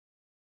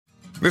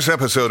This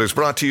episode is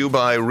brought to you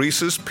by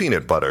Reese's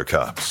Peanut Butter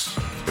Cups.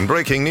 In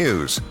breaking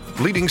news,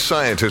 leading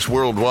scientists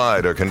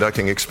worldwide are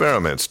conducting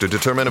experiments to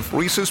determine if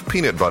Reese's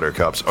Peanut Butter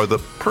Cups are the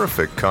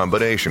perfect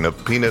combination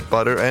of peanut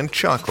butter and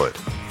chocolate.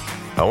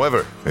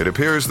 However, it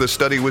appears the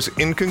study was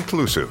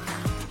inconclusive,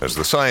 as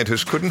the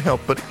scientists couldn't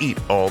help but eat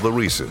all the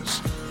Reese's.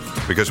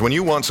 Because when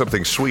you want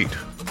something sweet,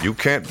 you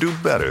can't do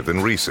better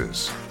than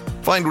Reese's.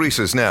 Find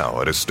Reese's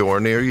now at a store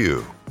near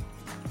you.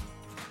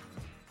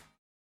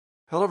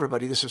 Hello,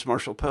 everybody. This is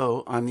Marshall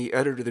Poe. I'm the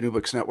editor of the New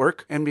Books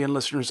Network. NBN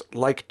listeners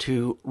like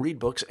to read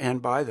books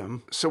and buy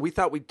them. So we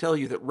thought we'd tell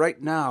you that right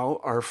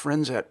now, our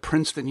friends at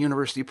Princeton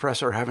University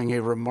Press are having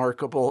a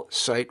remarkable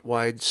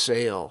site-wide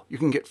sale. You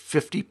can get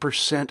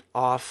 50%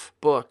 off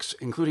books,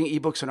 including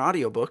ebooks and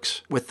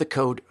audiobooks, with the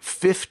code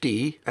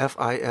 50,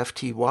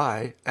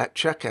 F-I-F-T-Y, at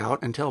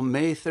checkout until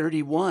May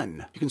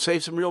 31. You can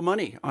save some real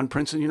money on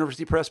Princeton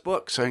University Press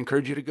books. I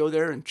encourage you to go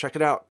there and check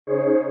it out.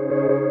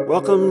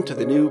 Welcome to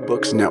the New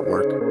Books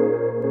Network.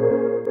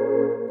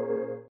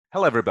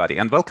 Hello, everybody,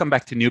 and welcome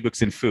back to New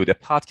Books in Food, a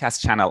podcast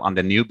channel on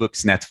the New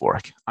Books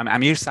Network. I'm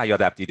Amir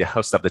Sayadabdi, the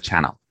host of the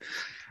channel.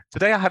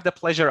 Today, I have the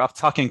pleasure of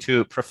talking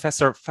to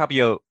Professor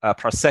Fabio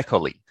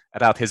Parsecoli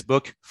about his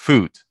book,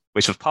 Food,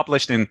 which was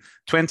published in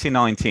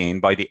 2019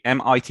 by the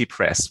MIT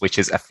Press, which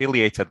is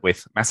affiliated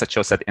with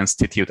Massachusetts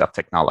Institute of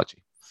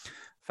Technology.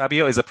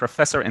 Fabio is a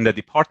professor in the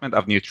Department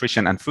of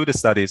Nutrition and Food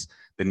Studies,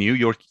 the New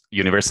York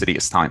University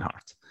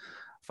Steinhardt.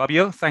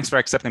 Fabio, thanks for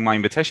accepting my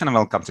invitation and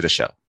welcome to the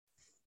show.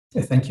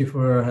 Thank you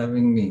for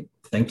having me.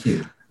 Thank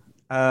you.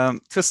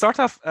 To start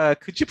off,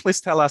 could you please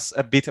tell us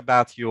a bit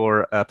about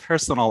your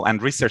personal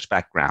and research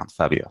background,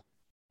 Fabio?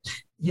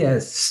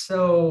 Yes.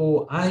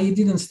 So I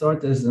didn't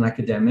start as an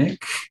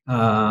academic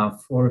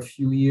for a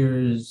few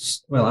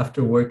years. Well,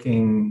 after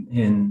working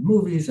in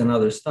movies and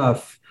other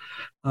stuff,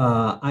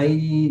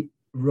 I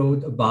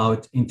wrote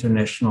about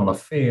international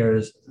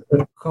affairs,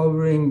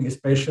 covering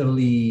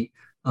especially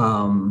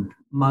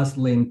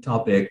Muslim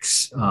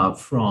topics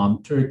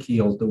from Turkey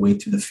all the way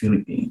to the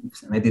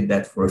Philippines. And I did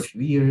that for a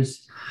few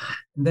years.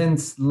 And then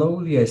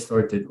slowly I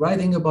started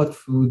writing about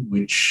food,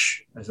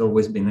 which has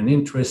always been an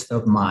interest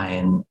of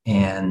mine.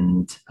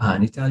 And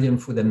an Italian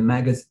food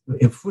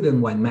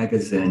and wine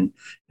magazine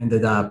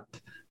ended up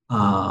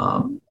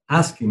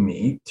asking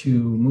me to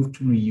move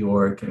to New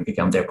York and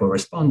become their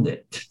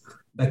correspondent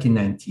back in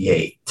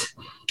 1998.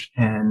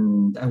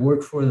 And I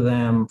worked for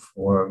them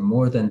for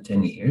more than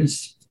 10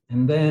 years.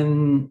 And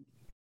then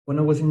when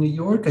I was in New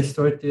York, I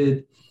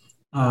started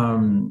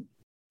getting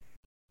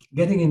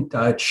in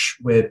touch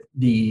with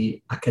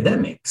the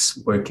academics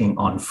working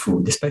on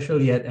food,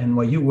 especially at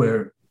NYU,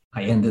 where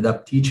I ended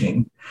up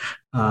teaching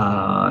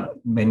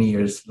many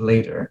years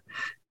later.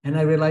 And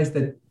I realized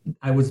that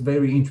I was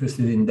very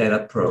interested in that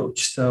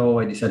approach. So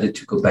I decided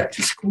to go back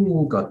to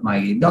school, got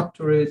my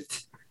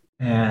doctorate,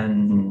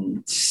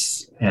 and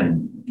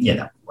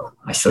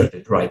I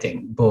started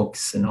writing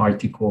books and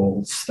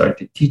articles,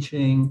 started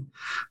teaching.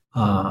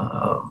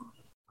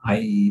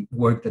 I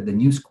worked at the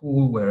New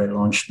School where I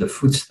launched the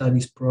food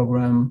studies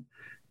program.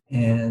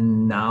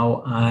 And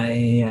now I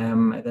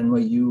am at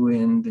NYU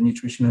in the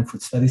Nutrition and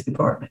Food Studies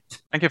department.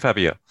 Thank you,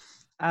 Fabio.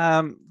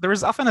 There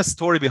is often a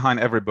story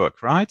behind every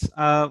book, right?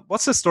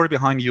 What's the story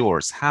behind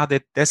yours? How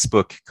did this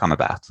book come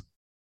about?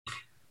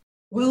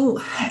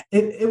 Well,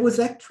 it was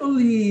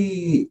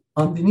actually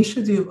on the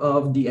initiative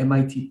of the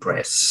MIT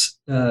Press.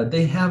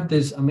 They have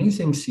this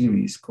amazing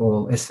series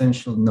called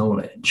Essential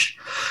Knowledge.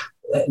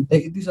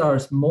 These are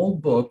small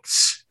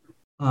books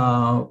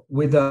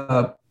with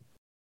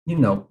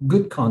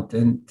good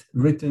content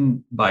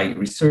written by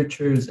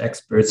researchers,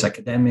 experts,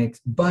 academics,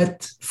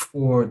 but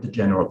for the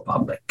general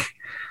public.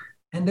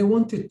 And they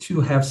wanted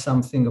to have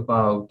something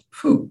about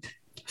food.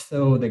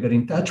 So they got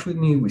in touch with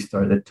me. We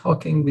started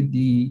talking with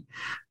the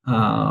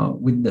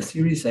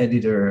series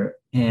editor,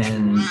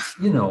 and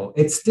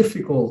it's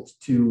difficult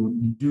to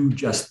do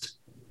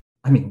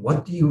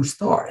what do you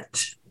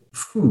start?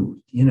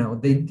 Food.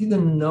 They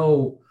didn't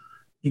know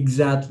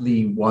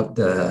exactly what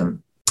the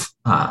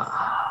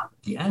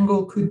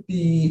angle could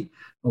be,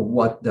 or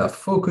what the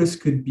focus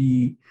could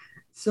be.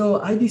 So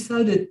I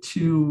decided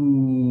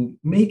to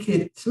make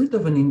it sort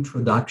of an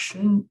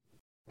introduction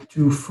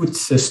to food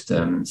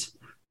systems.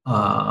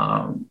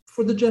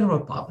 For the general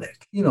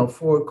public,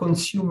 for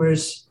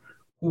consumers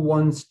who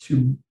wants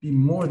to be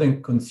more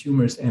than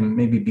consumers and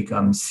maybe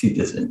become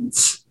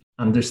citizens,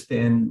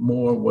 understand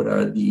more what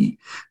are the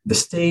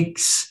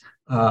stakes,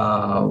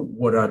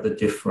 what are the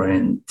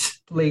different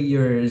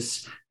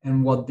players,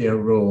 and what their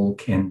role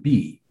can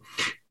be.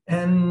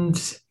 And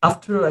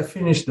after I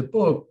finished the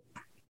book,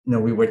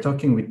 we were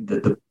talking with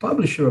the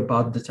publisher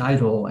about the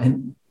title,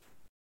 and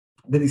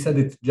they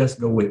decided to just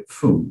go with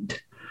food.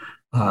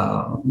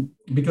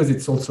 Because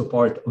it's also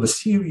part of a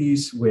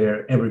series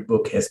where every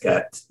book has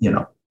got,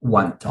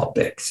 one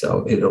topic.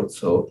 So it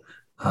also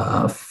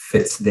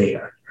fits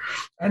there.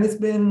 And it's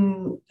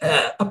been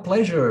a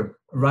pleasure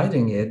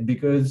writing it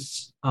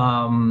because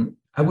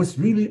I was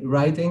really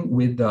writing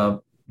with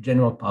the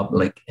general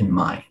public in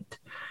mind.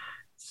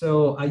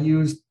 So I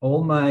used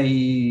all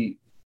my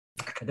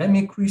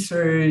academic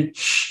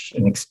research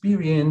and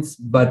experience,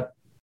 but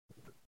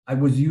I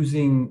was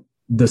using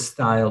the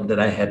style that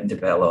I had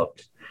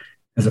developed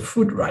as a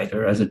food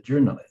writer, as a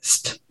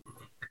journalist.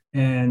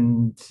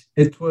 And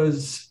it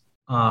was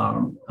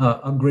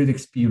a great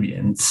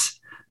experience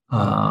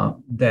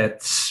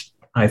that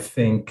I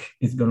think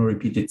is going to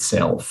repeat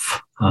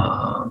itself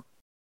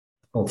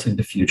also in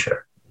the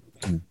future.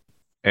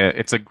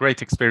 It's a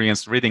great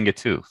experience reading it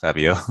too,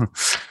 Fabio.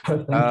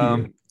 Thank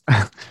you.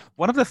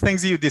 One of the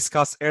things you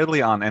discuss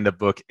early on in the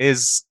book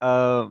is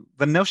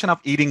the notion of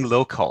eating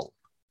local.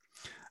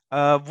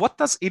 What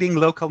does eating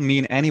local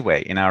mean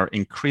anyway in our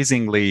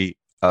increasingly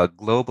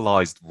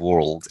globalized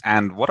world?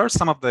 And what are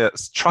some of the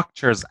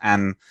structures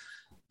and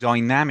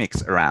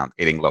dynamics around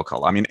eating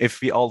local? I mean,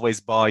 if we always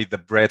buy the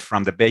bread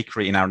from the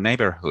bakery in our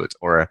neighborhood,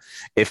 or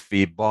if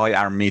we buy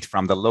our meat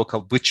from the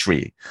local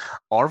butchery,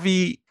 are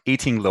we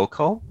eating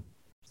local?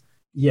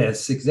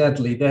 Yes,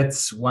 exactly.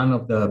 That's one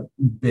of the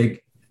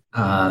big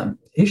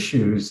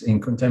issues in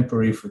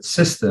contemporary food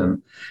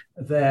system,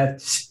 that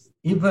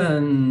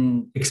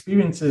even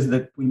experiences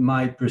that we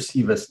might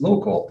perceive as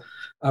local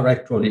are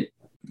actually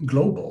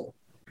global.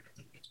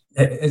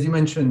 As you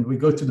mentioned, we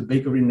go to the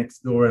bakery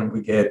next door and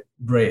we get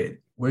bread.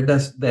 Where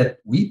does that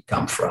wheat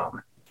come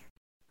from?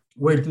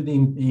 Where do the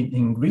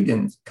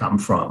ingredients come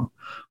from?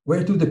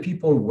 Where do the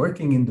people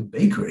working in the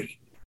bakery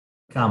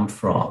come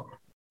from?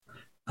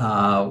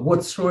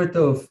 What sort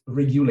of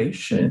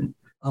regulation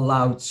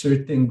allowed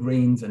certain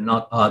grains and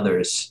not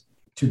others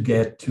to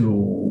get to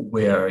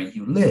where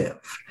you live,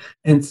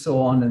 and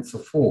so on and so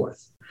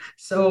forth?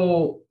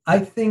 So I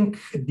think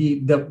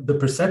the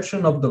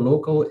perception of the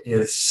local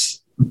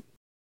is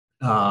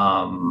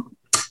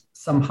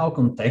somehow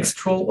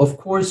contextual. Of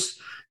course,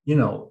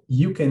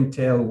 you can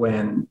tell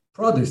when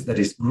produce that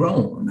is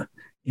grown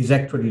is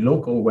actually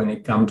local when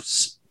it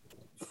comes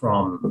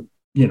from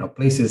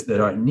places that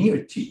are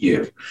near to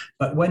you.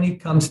 But when it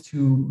comes to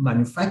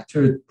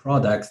manufactured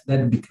products,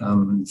 that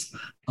becomes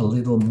a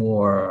little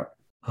more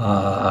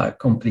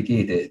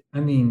complicated.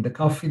 I mean, the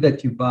coffee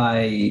that you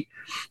buy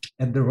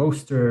at the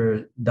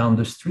roaster down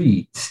the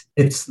street,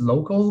 it's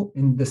local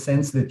in the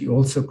sense that you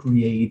also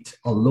create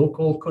a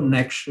local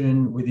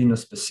connection within a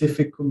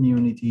specific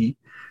community,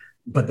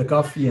 but the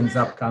coffee ends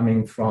up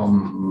coming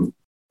from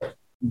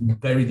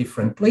very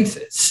different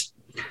places.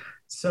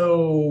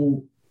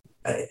 So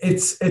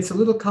it's a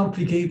little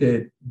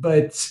complicated,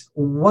 but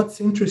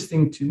what's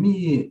interesting to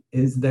me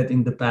is that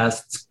in the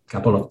past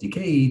couple of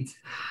decades,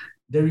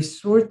 there is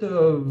sort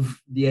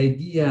of the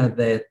idea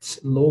that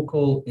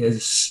local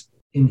is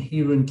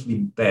inherently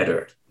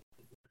better,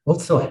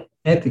 also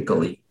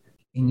ethically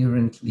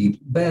inherently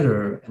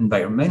better,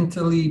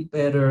 environmentally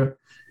better.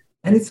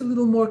 And it's a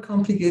little more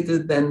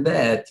complicated than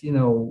that.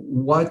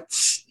 What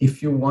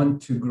if you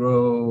want to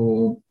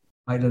grow,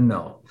 I don't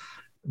know,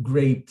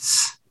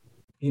 grapes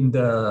in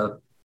the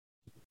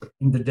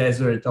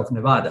desert of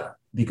Nevada,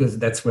 because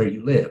that's where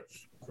you live,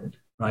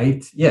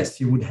 right? Yes,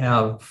 you would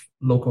have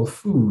local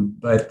food,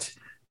 but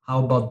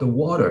how about the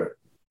water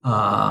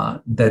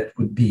that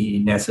would be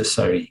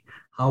necessary?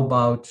 How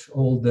about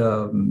all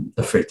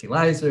the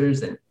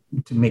fertilizers and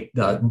to make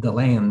the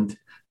land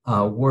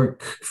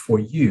work for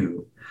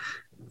you?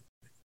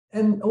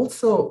 And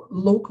also,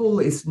 local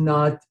is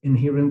not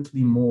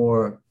inherently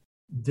more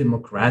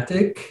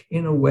democratic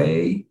in a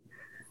way.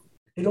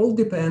 It all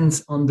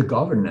depends on the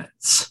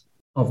governance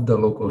of the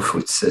local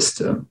food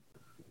system.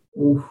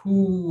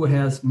 Who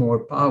has more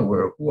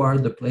power? Who are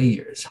the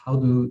players? How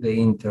do they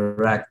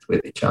interact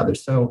with each other?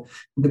 So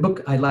in the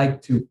book, I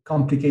like to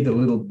complicate a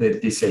little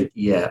bit this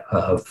idea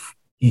of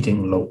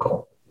eating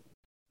local.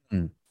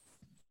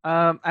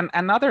 And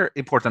another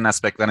important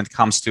aspect when it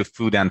comes to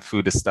food and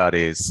food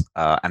studies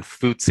and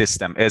food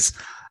system is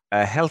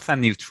health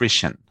and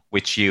nutrition,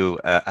 which you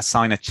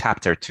assign a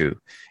chapter to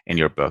in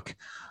your book.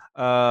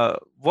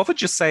 What would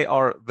you say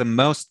are the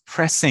most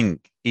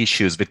pressing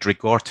issues with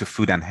regard to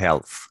food and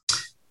health?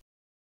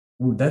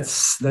 Ooh,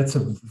 that's a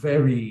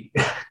very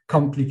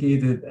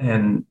complicated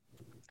and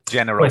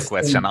general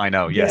question. I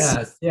know.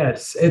 Yes.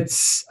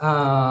 It's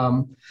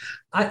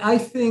I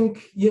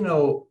think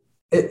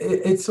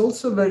it's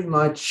also very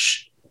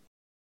much,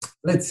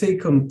 let's say,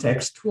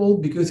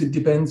 contextual, because it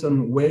depends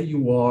on where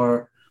you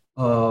are,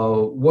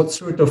 what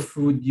sort of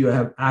food you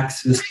have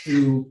access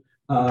to,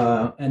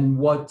 and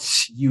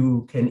what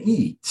you can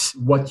eat,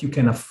 what you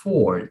can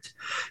afford.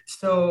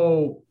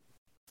 So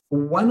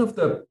one of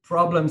the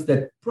problems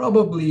that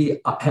probably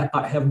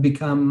have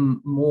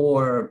become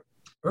more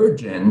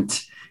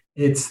urgent,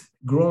 it's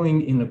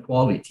growing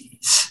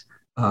inequalities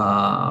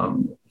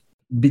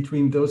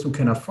between those who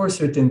can afford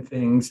certain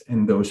things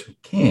and those who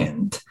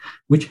can't,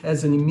 which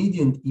has an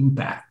immediate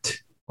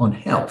impact on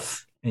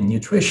health and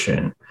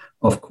nutrition,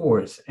 of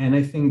course. And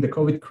I think the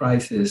COVID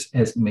crisis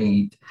has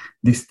made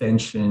these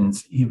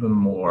tensions even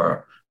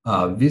more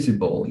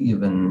visible,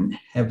 even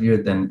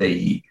heavier than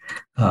they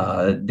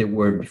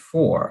were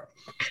before.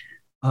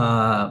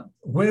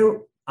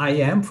 Where I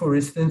am, for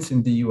instance,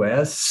 in the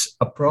US,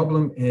 a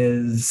problem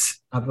is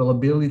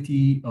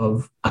availability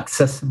of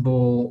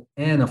accessible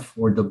and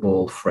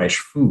affordable fresh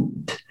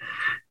food.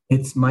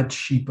 It's much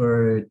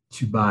cheaper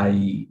to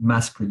buy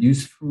mass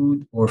produced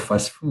food or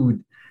fast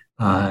food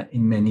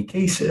in many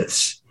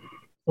cases.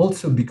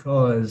 Also,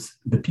 because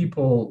the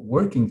people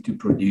working to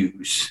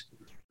produce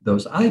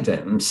those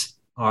items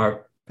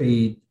are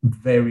paid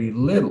very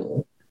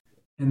little.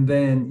 And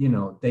then,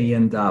 they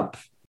end up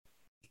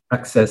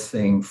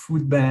accessing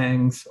food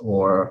banks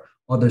or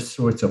other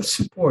sorts of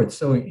support.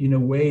 So in a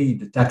way,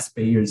 the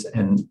taxpayers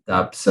end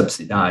up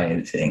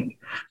subsidizing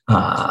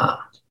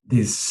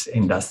this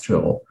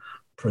industrial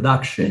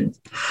production.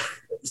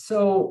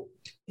 So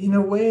in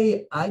a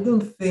way, I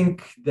don't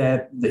think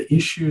that the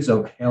issues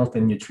of health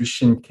and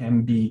nutrition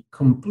can be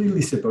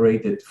completely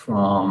separated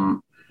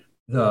from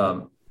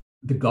the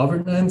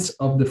governance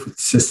of the food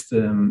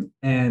system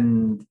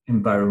and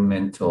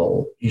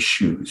environmental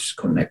issues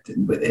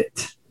connected with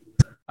it.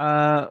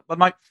 But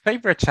my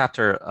favorite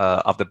chapter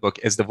of the book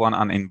is the one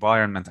on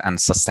environment and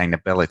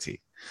sustainability.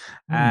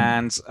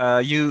 And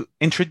you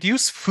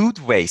introduce food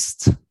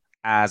waste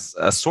as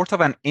a sort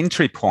of an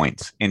entry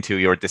point into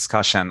your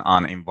discussion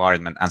on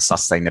environment and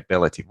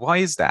sustainability. Why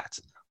is that?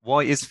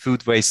 Why is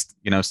food waste,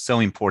 so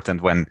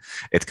important when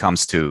it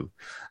comes to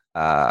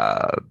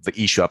the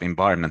issue of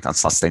environment and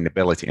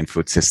sustainability in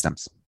food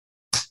systems?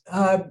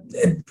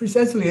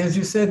 Precisely, as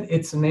you said,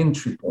 it's an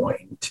entry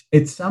point.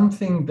 It's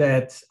something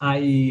that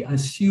I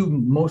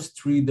assume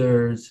most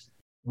readers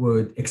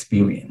would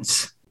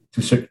experience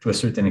to a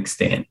certain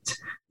extent.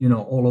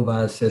 All of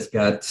us has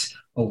got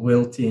a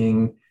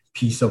wilting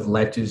piece of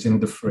lettuce in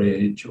the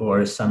fridge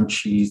or some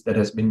cheese that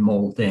has been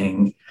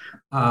molding.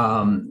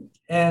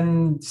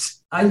 And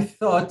I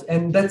thought,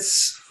 and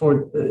that's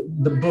for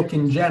the book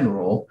in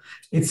general,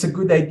 it's a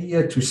good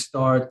idea to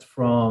start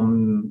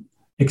from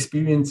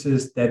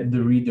experiences that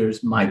the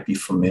readers might be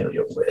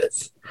familiar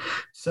with.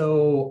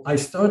 So I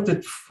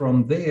started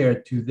from there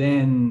to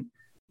then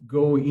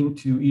go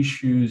into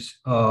issues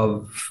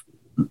of,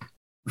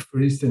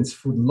 for instance,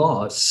 food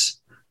loss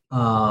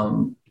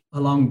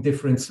along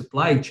different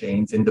supply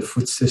chains in the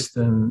food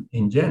system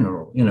in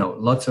general.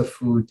 Lots of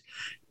food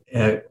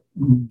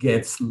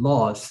gets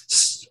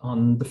lost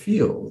on the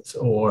fields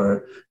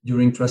or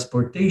during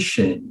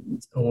transportation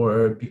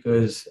or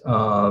because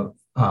of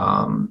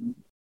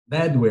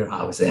bad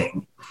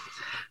warehousing.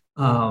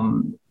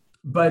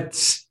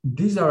 But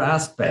these are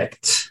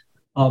aspects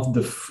of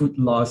the food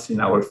loss in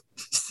our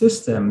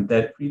system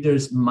that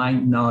readers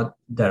might not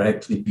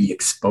directly be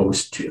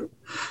exposed to.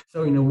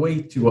 So in a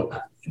way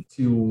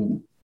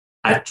to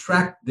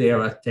attract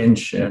their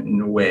attention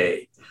in a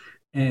way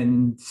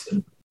and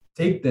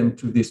take them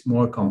to these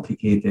more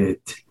complicated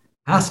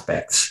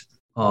aspects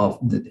of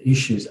the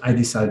issues, I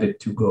decided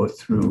to go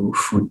through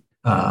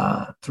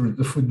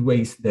the food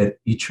waste that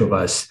each of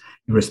us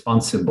is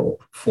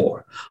responsible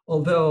for.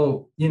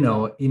 Although,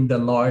 in the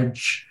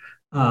large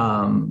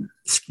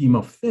scheme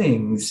of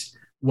things,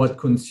 what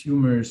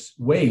consumers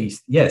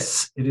waste,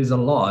 yes, it is a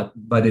lot,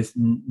 but it's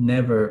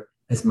never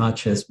as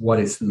much as what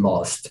is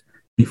lost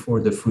before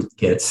the food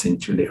gets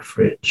into their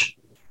fridge.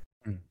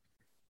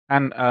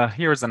 And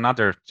here's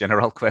another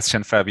general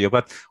question, Fabio,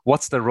 but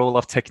what's the role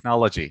of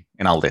technology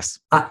in all this?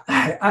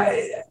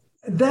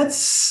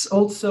 That's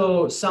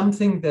also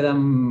something that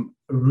I'm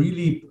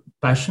really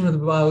passionate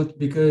about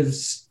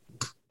because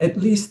at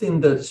least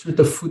in the sort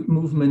of food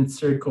movement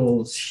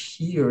circles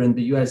here in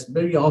the US,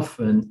 very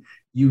often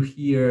you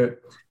hear,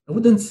 I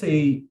wouldn't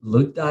say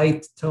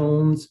Luddite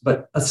tones,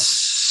 but a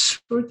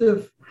sort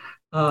of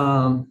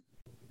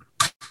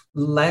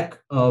lack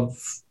of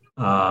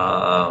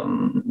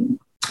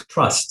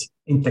trust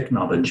in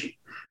technology.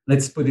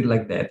 Let's put it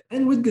like that.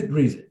 And with good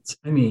reasons.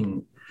 I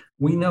mean,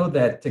 we know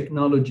that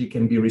technology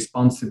can be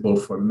responsible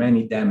for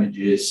many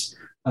damages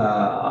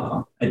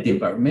at the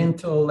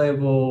environmental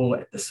level,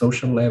 at the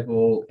social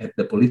level, at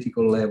the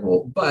political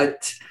level.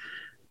 But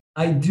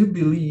I do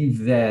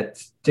believe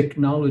that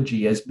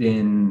technology has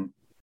been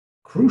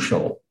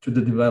crucial to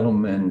the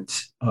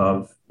development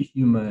of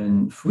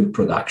human food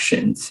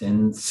production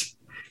since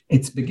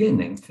its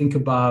beginning. Think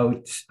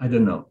about,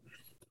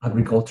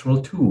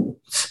 agricultural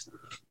tools.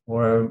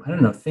 Or,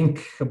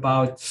 think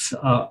about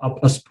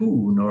a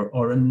spoon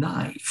or a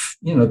knife.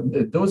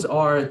 Those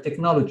are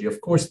technology,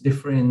 of course,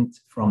 different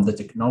from the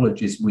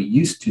technologies we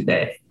use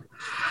today.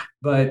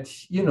 But,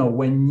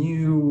 when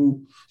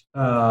new,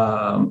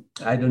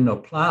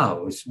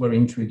 plows were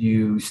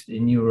introduced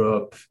in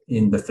Europe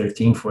in the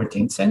 13th,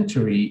 14th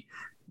century,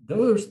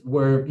 those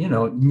were,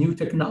 new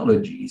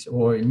technologies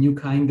or new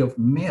kind of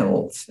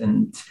mills.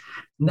 And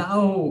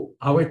now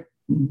our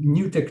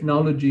new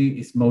technology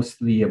is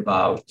mostly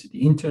about the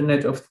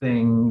Internet of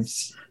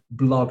Things,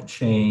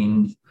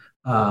 blockchain,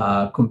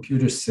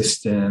 computer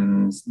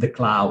systems, the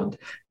cloud,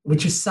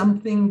 which is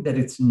something that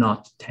it's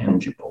not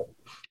tangible.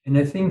 And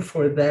I think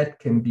for that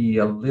can be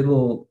a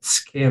little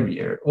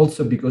scarier,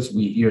 also because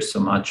we hear so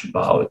much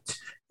about,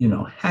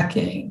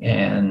 hacking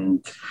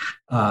and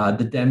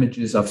the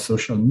damages of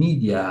social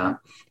media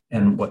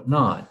and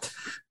whatnot.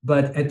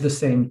 But at the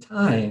same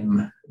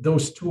time,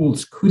 those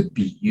tools could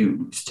be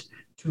used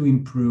to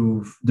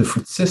improve the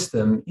food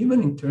system,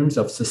 even in terms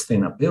of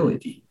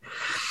sustainability.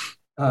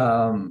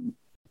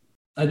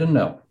 I don't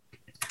know.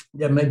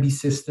 There might be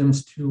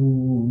systems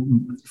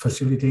to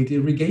facilitate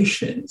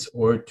irrigations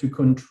or to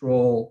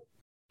control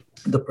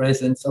the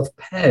presence of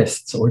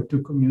pests or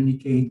to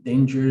communicate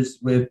dangers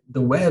with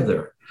the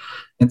weather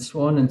and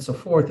so on and so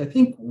forth. I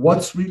think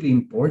what's really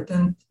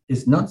important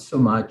is not so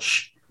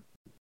much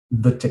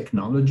the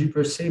technology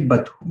per se,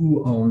 but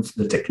who owns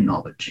the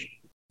technology.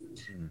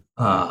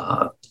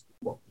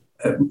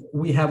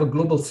 We have a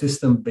global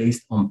system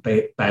based on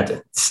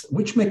patents,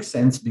 which makes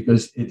sense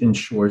because it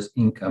ensures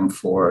income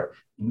for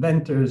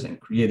inventors and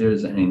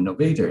creators and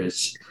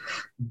innovators.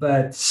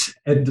 But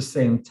at the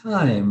same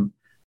time,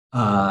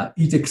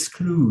 it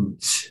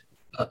excludes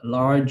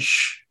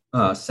large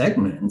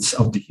segments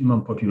of the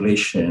human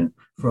population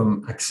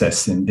from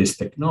accessing this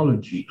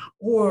technology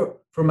or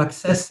from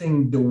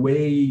accessing the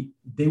way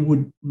they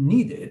would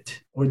need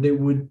it or they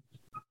would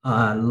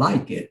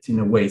like it in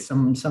a way.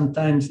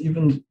 Sometimes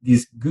even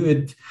these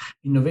good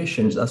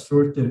innovations are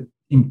sort of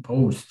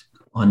imposed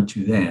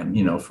onto them,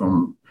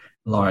 from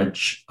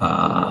large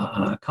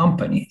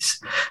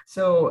companies.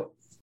 So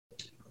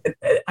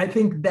I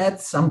think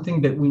that's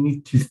something that we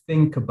need to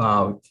think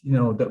about.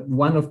 That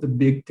one of the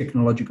big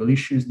technological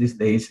issues these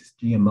days is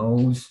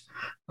GMOs.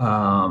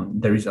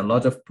 There is a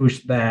lot of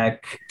pushback.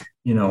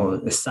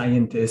 The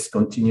scientists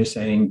continue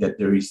saying that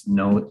there is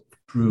no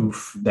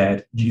proof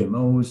that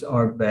GMOs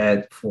are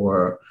bad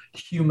for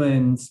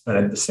humans, but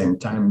at the same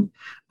time,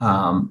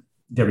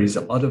 there is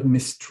a lot of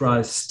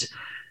mistrust.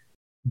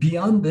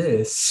 Beyond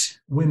this,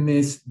 we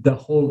miss the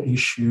whole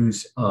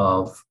issues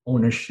of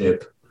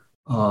ownership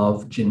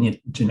of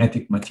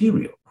genetic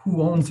material.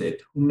 Who owns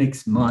it? Who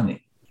makes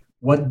money?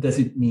 What does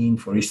it mean,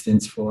 for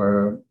instance,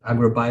 for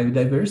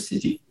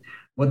agrobiodiversity?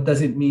 What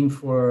does it mean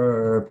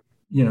for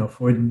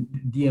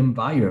the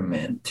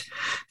environment?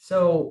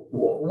 So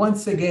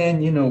once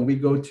again, we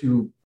go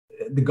to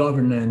the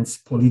governance,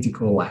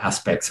 political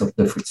aspects of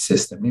the food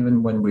system,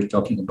 even when we're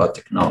talking about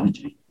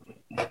technology.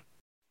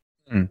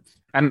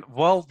 And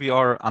while we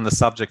are on the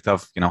subject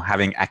of,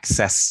 having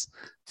access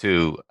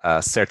to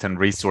certain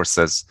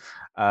resources,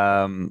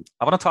 I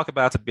want to talk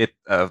about a bit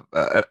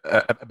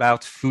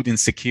about food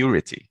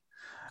insecurity,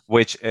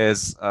 which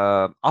is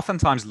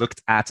oftentimes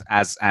looked at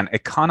as an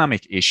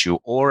economic issue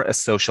or a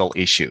social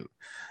issue.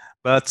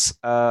 But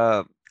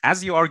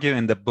as you argue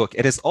in the book,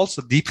 it is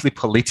also deeply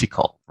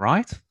political,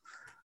 right?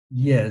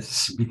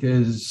 Yes,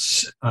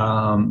 because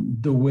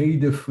the way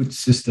the food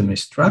system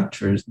is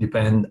structured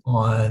depend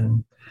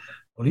on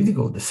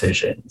political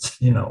decisions.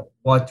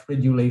 What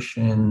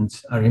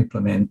regulations are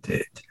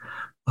implemented,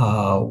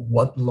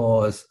 what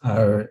laws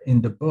are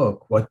in the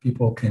book, what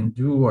people can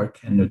do or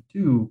cannot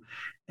do.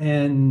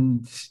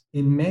 And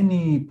in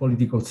many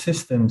political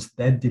systems,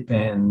 that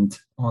depends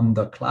on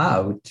the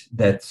clout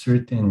that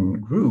certain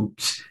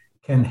groups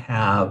can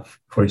have,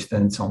 for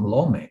instance, on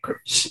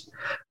lawmakers.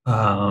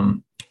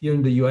 Here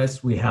in the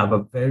US, we have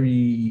a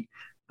very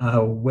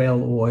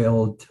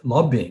well-oiled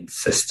lobbying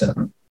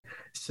system.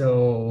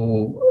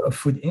 So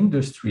food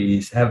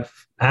industries have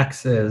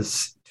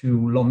access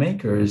to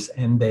lawmakers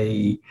and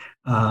they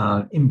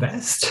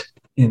invest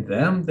in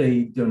them.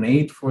 They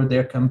donate for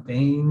their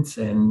campaigns,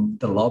 and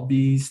the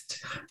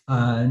lobbyists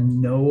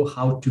know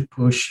how to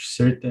push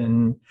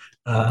certain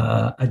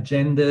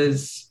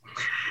agendas.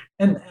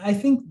 And I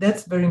think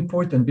that's very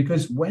important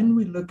because when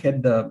we look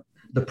at the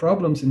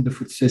problems in the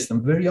food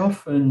system, very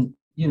often,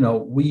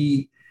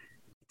 we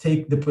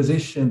take the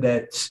position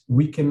that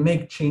we can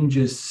make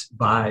changes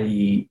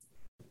by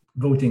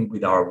voting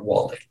with our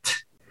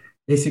wallet.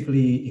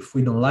 Basically, if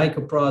we don't like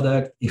a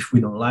product, if we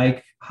don't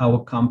like how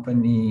a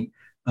company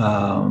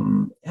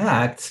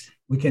acts,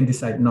 we can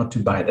decide not to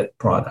buy that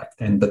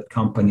product, and that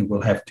company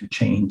will have to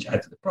change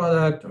either the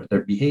product or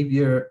their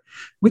behavior,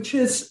 which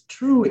is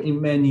true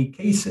in many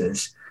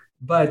cases.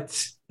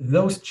 But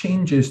those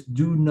changes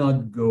do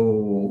not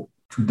go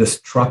to the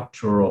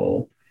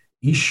structural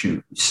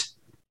issues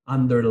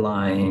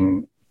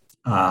underlying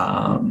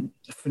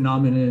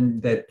phenomenon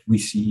that we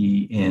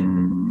see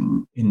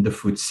in the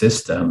food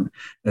system,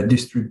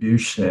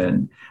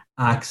 distribution,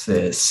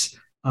 access,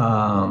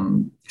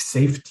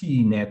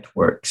 safety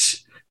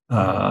networks.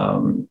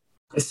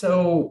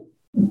 So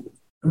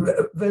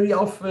very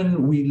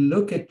often we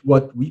look at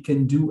what we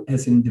can do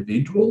as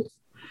individuals,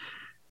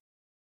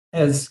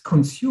 as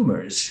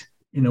consumers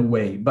in a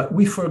way, but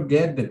we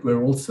forget that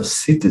we're also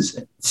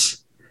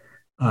citizens,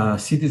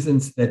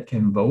 citizens that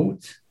can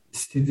vote,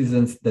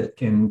 citizens that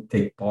can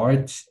take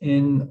part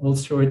in all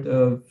sorts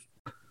of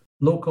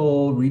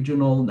local,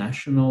 regional,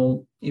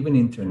 national, even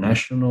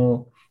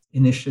international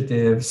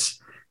initiatives,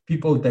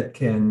 people that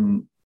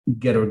can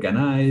get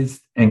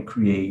organized and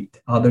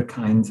create other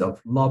kinds of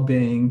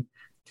lobbying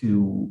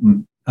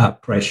to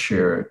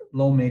pressure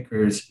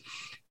lawmakers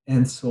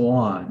and so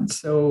on.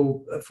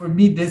 So for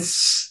me,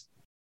 this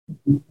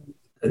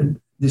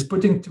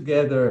putting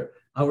together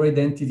our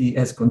identity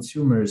as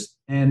consumers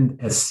and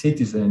as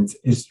citizens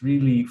is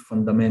really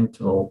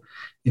fundamental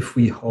if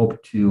we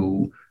hope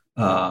to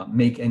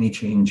make any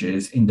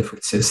changes in the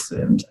food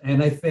systems.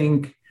 And I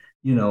think,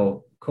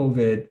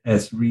 COVID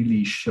has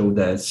really showed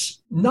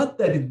us not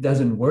that it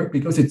doesn't work,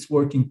 because it's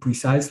working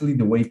precisely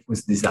the way it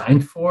was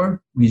designed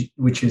for,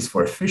 which is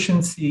for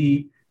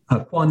efficiency,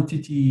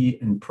 quantity,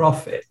 and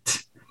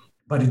profit,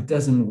 but it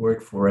doesn't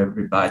work for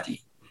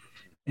everybody.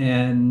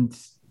 And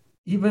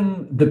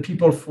even the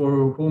people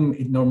for whom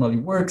it normally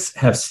works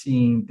have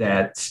seen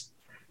that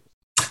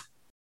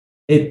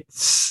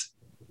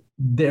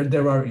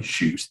there are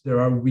issues,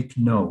 there are weak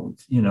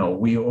nodes.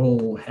 We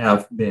all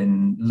have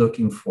been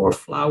looking for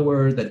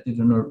flour that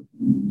didn't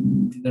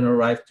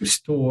arrive to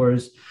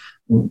stores.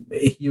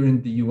 Here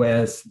in the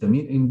US, the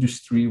meat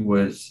industry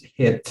was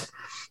hit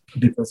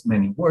because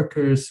many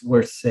workers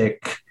were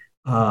sick.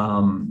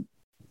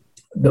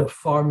 The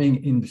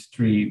farming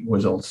industry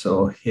was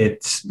also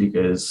hit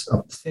because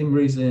of the same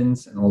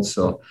reasons, and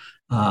also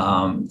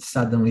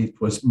suddenly it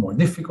was more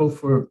difficult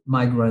for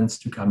migrants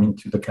to come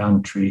into the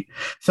country.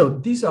 So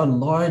these are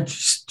large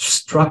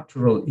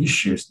structural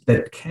issues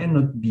that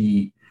cannot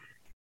be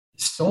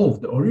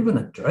solved or even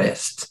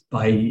addressed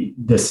by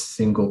the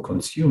single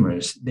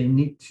consumers. They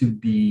need to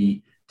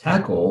be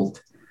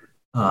tackled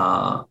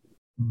by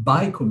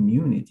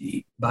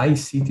community, by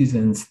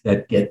citizens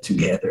that get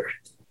together.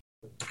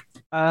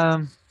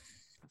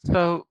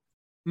 So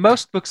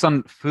most books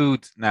on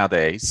food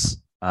nowadays,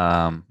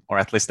 or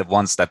at least the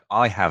ones that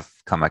I have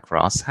come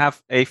across,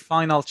 have a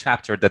final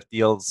chapter that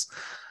deals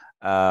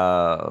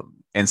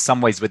in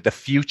some ways with the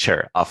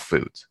future of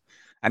food.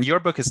 And your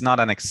book is not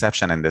an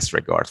exception in this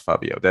regard,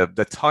 Fabio.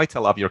 The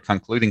title of your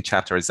concluding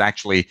chapter is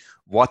actually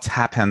What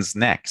Happens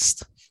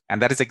Next?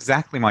 And that is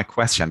exactly my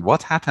question.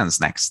 What happens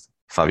next,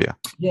 Fabio?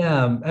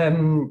 Yeah,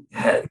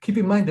 keep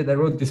in mind that I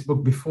wrote this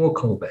book before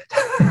COVID.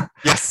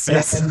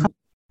 Yes. And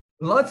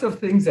lots of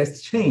things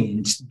has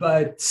changed,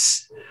 but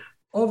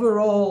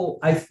overall,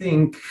 I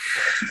think,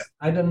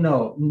 I don't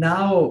know,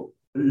 now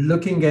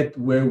looking at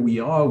where we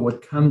are,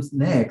 what comes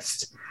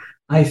next,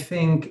 I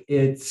think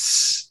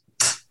it's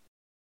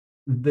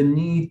the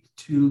need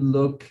to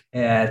look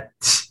at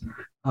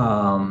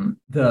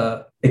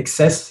the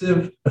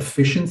excessive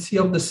efficiency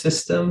of the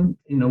system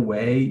in a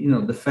way,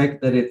 the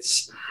fact that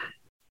it's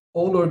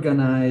all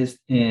organized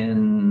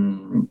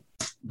and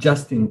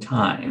just in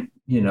time,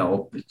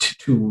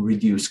 to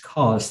reduce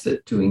costs,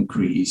 to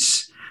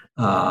increase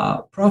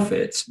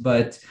profits.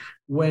 But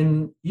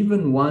when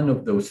even one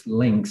of those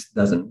links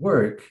doesn't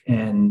work,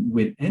 and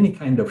with any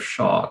kind of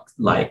shock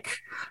like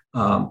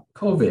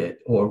COVID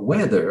or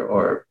weather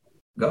or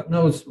God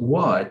knows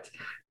what,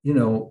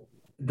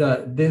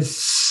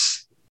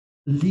 this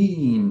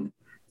lean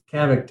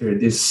character,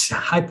 this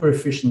hyper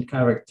efficient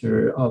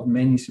character of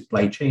many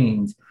supply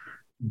chains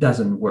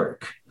doesn't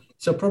work.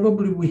 So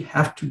probably we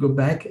have to go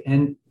back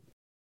and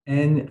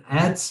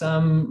add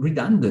some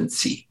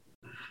redundancy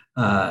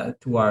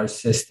to our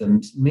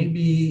systems.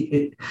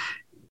 Maybe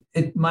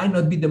it might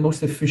not be the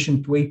most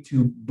efficient way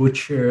to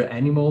butcher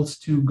animals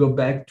to go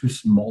back to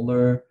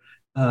smaller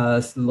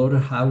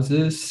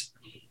slaughterhouses,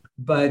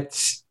 but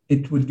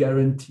it would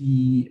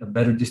guarantee a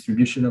better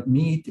distribution of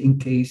meat in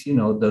case,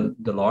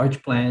 the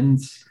large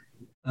plants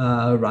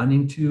run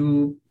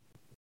into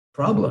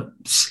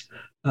problems.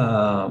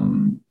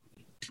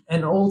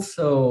 And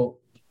also,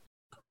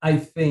 I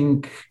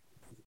think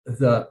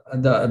the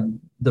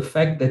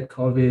fact that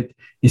COVID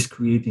is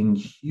creating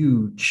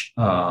huge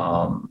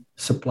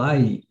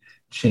supply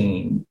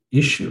chain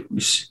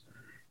issues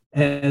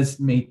has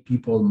made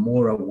people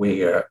more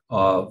aware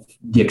of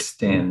the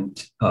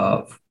extent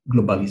of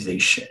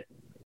globalization.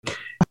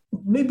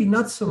 Maybe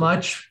not so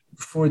much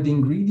for the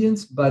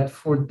ingredients, but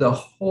for the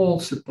whole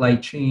supply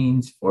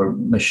chains, for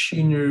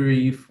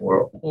machinery,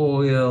 for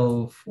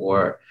oil,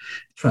 for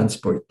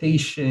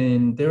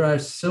transportation. There are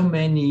so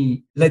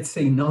many, let's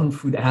say,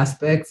 non-food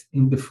aspects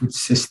in the food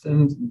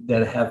systems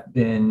that have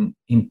been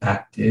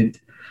impacted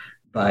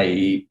by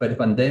the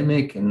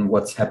pandemic and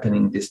what's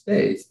happening these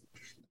days,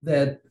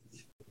 that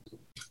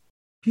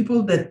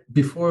people that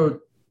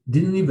before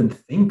didn't even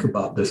think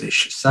about those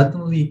issues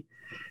suddenly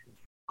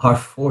are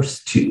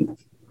forced to.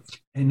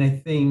 And I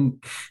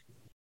think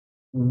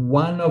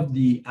one of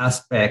the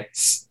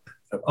aspects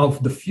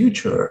of the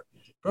future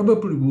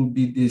probably will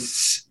be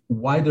this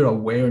wider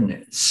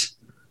awareness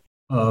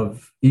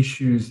of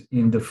issues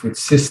in the food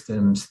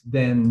systems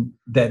than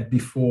that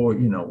before,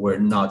 were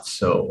not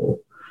so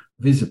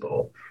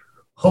visible.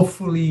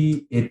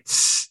 Hopefully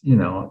it's,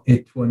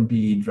 it won't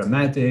be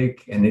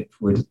dramatic, and it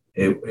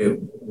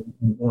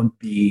won't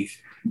be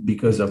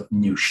because of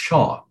new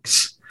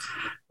shocks.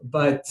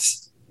 But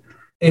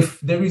if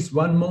there is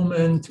one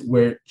moment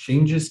where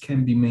changes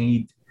can be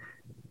made,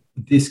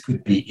 this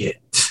could be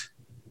it,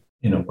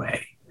 in a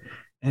way.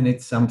 And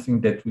it's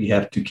something that we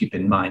have to keep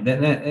in mind.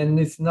 And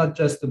it's not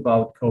just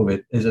about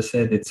COVID. As I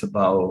said, it's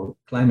about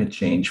climate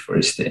change, for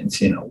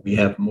instance. We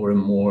have more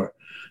and more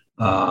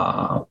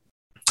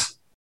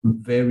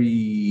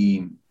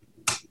very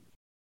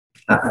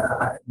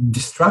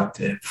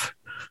destructive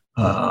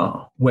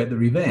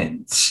weather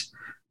events.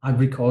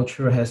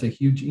 Agriculture has a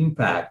huge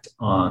impact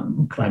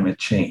on climate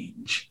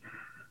change.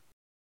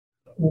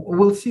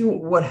 We'll see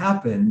what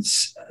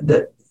happens.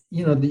 The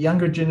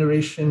younger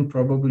generation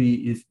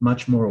probably is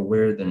much more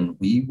aware than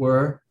we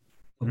were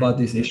about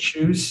these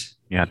issues.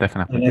 Yeah,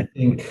 definitely. And I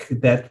think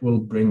that will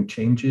bring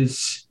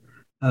changes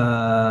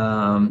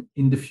in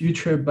the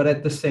future. But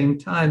at the same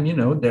time,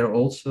 they're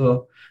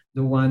also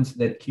the ones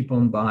that keep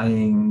on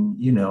buying,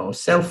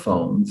 cell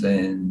phones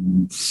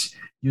and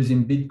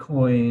using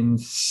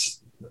Bitcoins,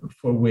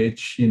 for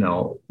which,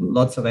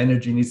 lots of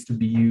energy needs to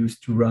be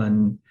used to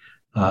run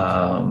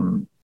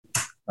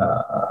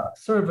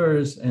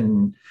servers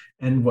and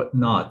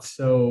whatnot.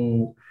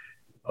 So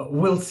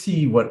we'll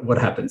see what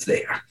happens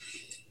there.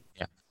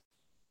 Yeah,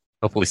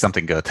 hopefully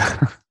something good.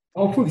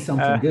 Hopefully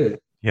something good.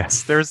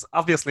 Yes, there's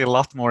obviously a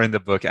lot more in the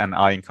book, and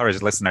I encourage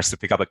listeners to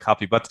pick up a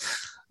copy. But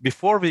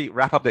before we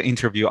wrap up the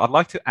interview, I'd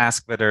like to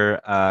ask whether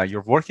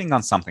you're working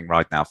on something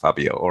right now,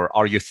 Fabio, or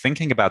are you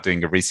thinking about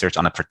doing research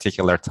on a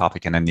particular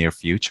topic in the near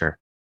future?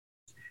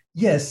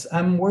 Yes,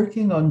 I'm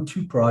working on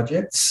 2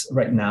 projects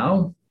right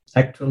now.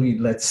 Actually,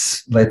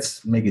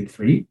 let's make it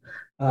 3.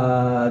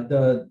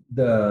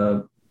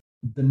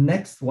 The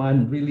next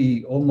one,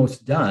 really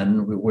almost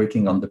done, we're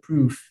working on the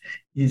proof,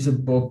 is a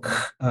book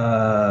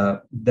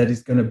that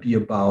is going to be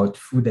about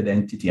food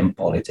identity and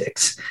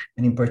politics.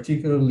 And in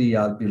particularly,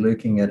 I'll be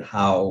looking at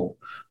how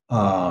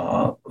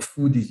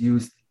food is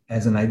used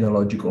as an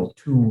ideological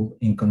tool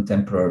in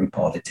contemporary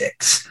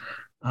politics.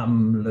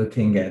 I'm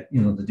looking at,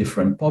 the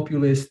different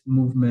populist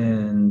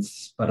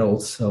movements, but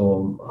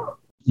also,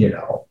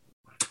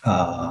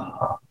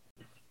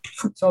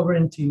 food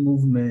sovereignty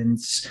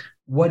movements,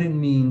 what it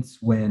means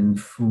when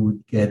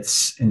food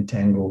gets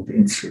entangled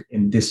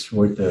in this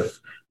sort of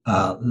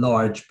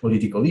large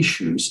political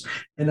issues.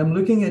 And I'm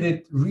looking at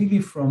it really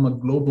from a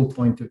global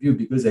point of view,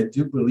 because I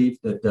do believe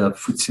that the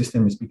food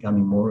system is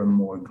becoming more and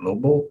more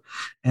global.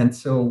 And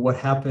so what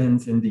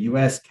happens in the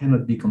US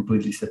cannot be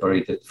completely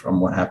separated from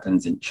what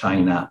happens in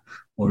China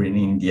or in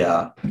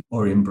India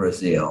or in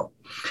Brazil.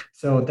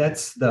 So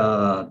that's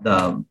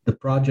the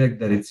project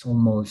that it's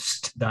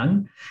almost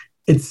done.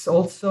 It's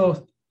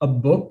also a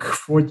book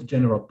for the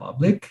general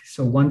public.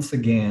 So once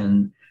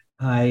again,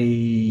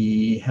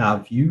 I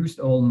have used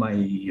all my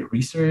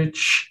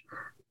research,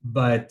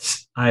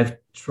 but I've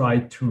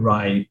tried to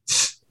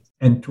write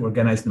and to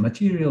organize the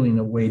material in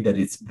a way that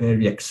it's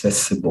very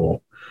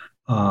accessible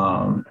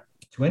to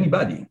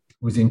anybody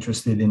who's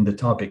interested in the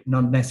topic,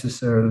 not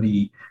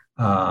necessarily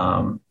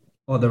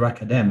other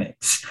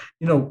academics.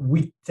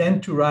 We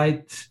tend to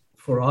write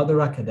for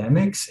other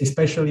academics,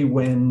 especially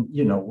when,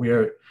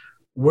 we're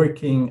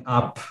working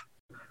up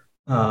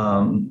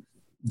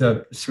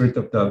the sort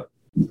of the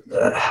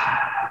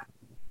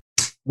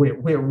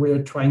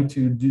we're trying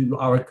to do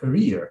our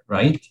career,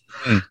 right?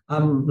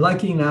 I'm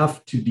lucky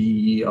enough to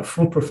be a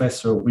full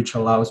professor, which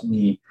allows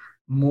me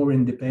more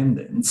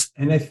independence.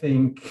 And I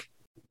think,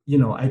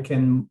 I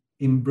can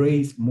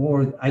embrace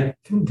more, I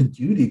think, the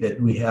duty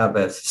that we have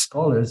as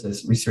scholars,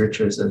 as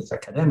researchers, as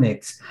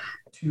academics,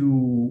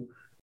 to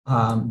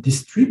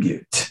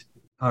distribute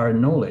our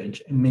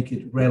knowledge and make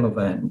it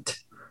relevant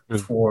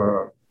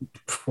for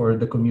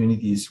the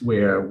communities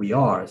where we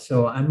are.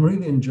 So I'm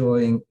really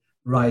enjoying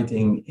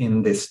writing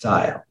in this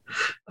style.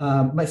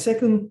 My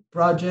second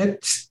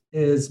project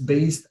is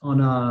based on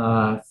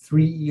a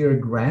 3-year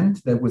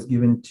grant that was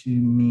given to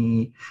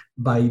me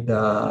by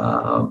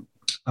the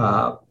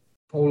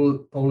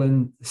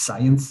Poland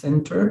Science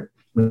Center,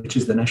 which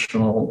is the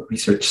National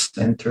Research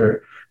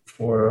Center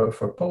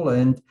for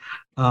Poland.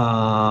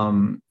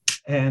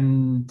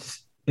 And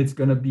it's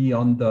going to be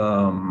on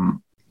the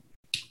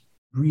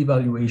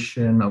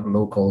reevaluation of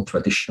local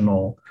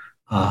traditional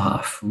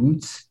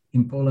foods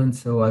in Poland.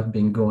 So I've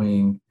been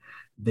going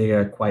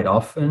there quite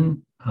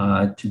often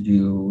to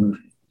do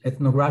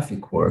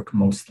ethnographic work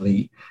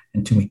mostly,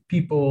 and to meet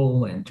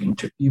people and to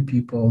interview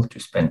people, to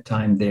spend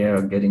time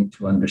there, getting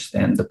to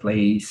understand the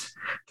place,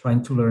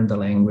 trying to learn the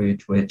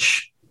language,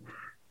 which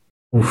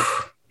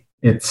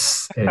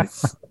it's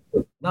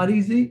not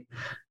easy.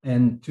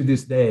 And to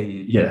this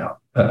day,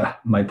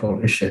 my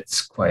Polish,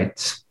 it's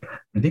quite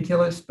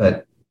ridiculous,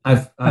 but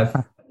I've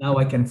now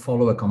I can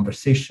follow a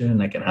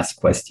conversation, I can ask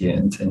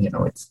questions, and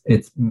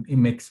it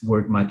makes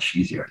work much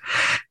easier.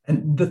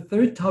 And the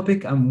third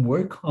topic I'm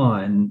working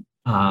on,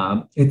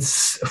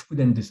 it's food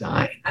and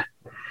design.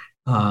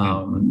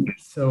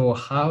 So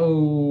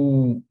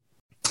how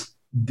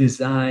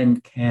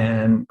design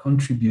can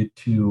contribute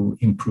to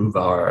improve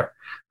our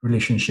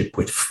relationship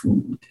with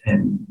food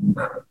and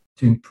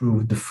to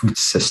improve the food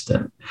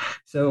system.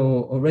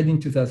 So already in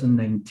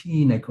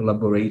 2019, I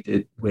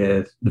collaborated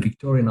with the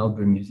Victoria and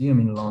Albert Museum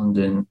in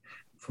London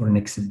for an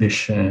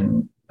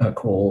exhibition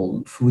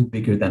called Food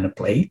Bigger Than a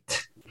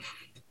Plate.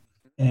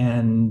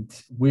 And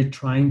we're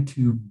trying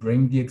to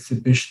bring the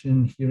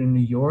exhibition here in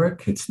New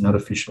York. It's not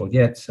official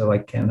yet, so I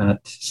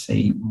cannot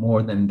say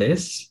more than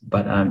this,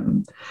 but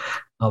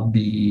I'll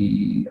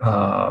be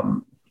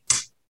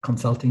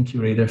consulting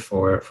curator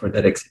for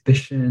that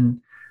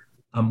exhibition.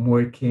 I'm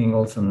working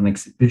also on an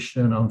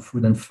exhibition on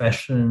food and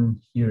fashion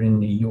here in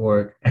New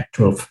York,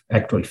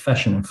 actually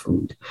fashion and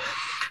food.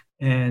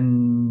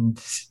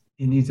 And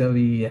in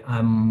Italy,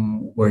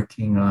 I'm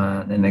working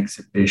on an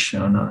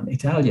exhibition on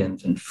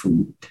Italians and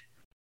food.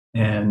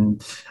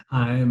 And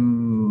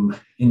I'm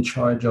in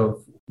charge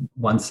of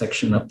one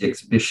section of the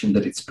exhibition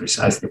that is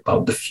precisely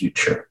about the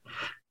future.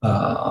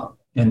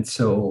 And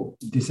so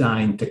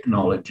design,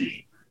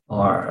 technology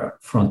are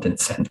front and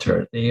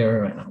center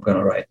there. And I'm going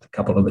to write a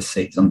couple of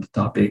essays on the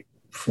topic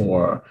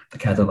for the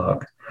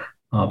catalog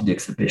of the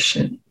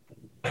exhibition.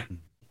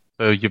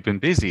 So you've been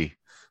busy,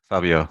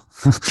 Fabio.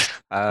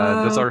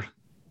 Those are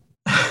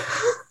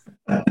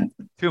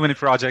too many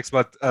projects,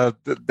 but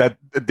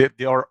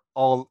they are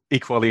all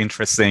equally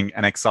interesting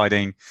and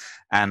exciting.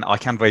 And I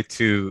can't wait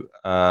to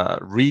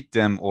read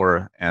them,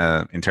 or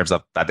in terms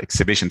of that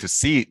exhibition, to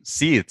see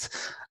it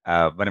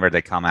whenever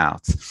they come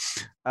out.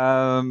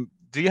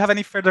 Do you have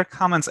any further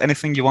comments?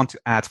 Anything you want to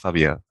add,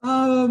 Fabio?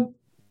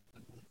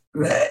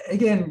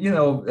 Again,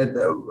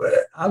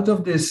 out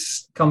of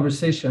this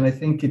conversation, I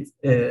think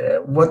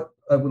what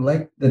I would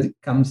like that it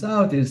comes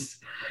out is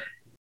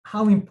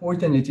how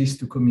important it is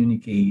to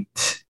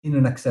communicate in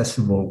an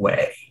accessible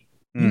way,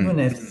 even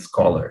as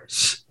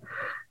scholars.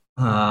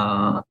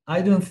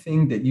 I don't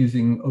think that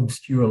using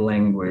obscure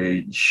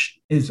language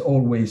is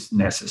always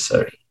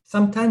necessary.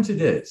 Sometimes it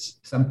is.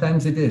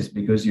 Sometimes it is,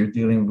 because you're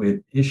dealing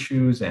with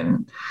issues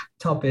and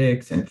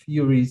topics and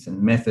theories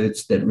and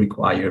methods that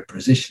require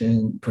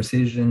precision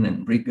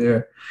and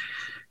rigor.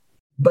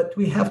 But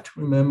we have to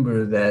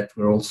remember that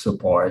we're also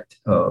part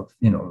of,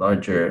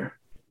 larger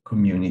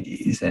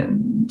communities,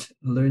 and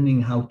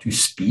learning how to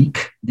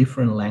speak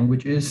different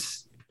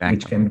languages,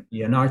 which can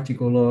be an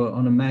article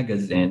on a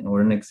magazine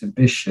or an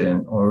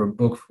exhibition or a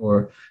book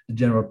for the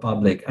general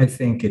public. I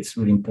think it's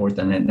really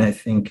important. And I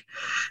think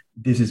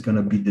this is going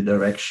to be the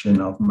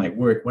direction of my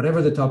work,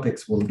 whatever the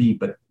topics will be,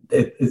 but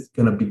it's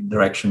going to be the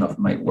direction of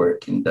my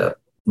work in the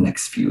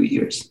next few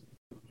years.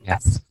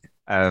 Yes.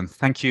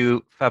 Thank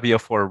you, Fabio,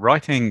 for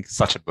writing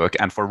such a book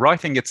and for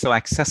writing it so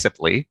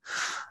accessibly.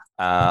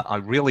 I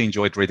really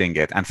enjoyed reading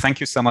it. And thank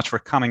you so much for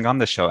coming on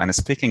the show and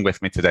speaking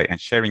with me today and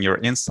sharing your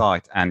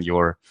insight and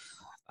your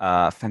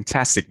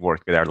fantastic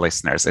work with our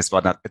listeners. It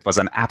was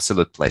an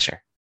absolute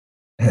pleasure.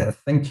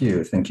 Thank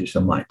you. Thank you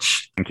so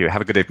much. Thank you.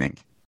 Have a good evening.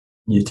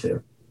 You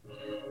too.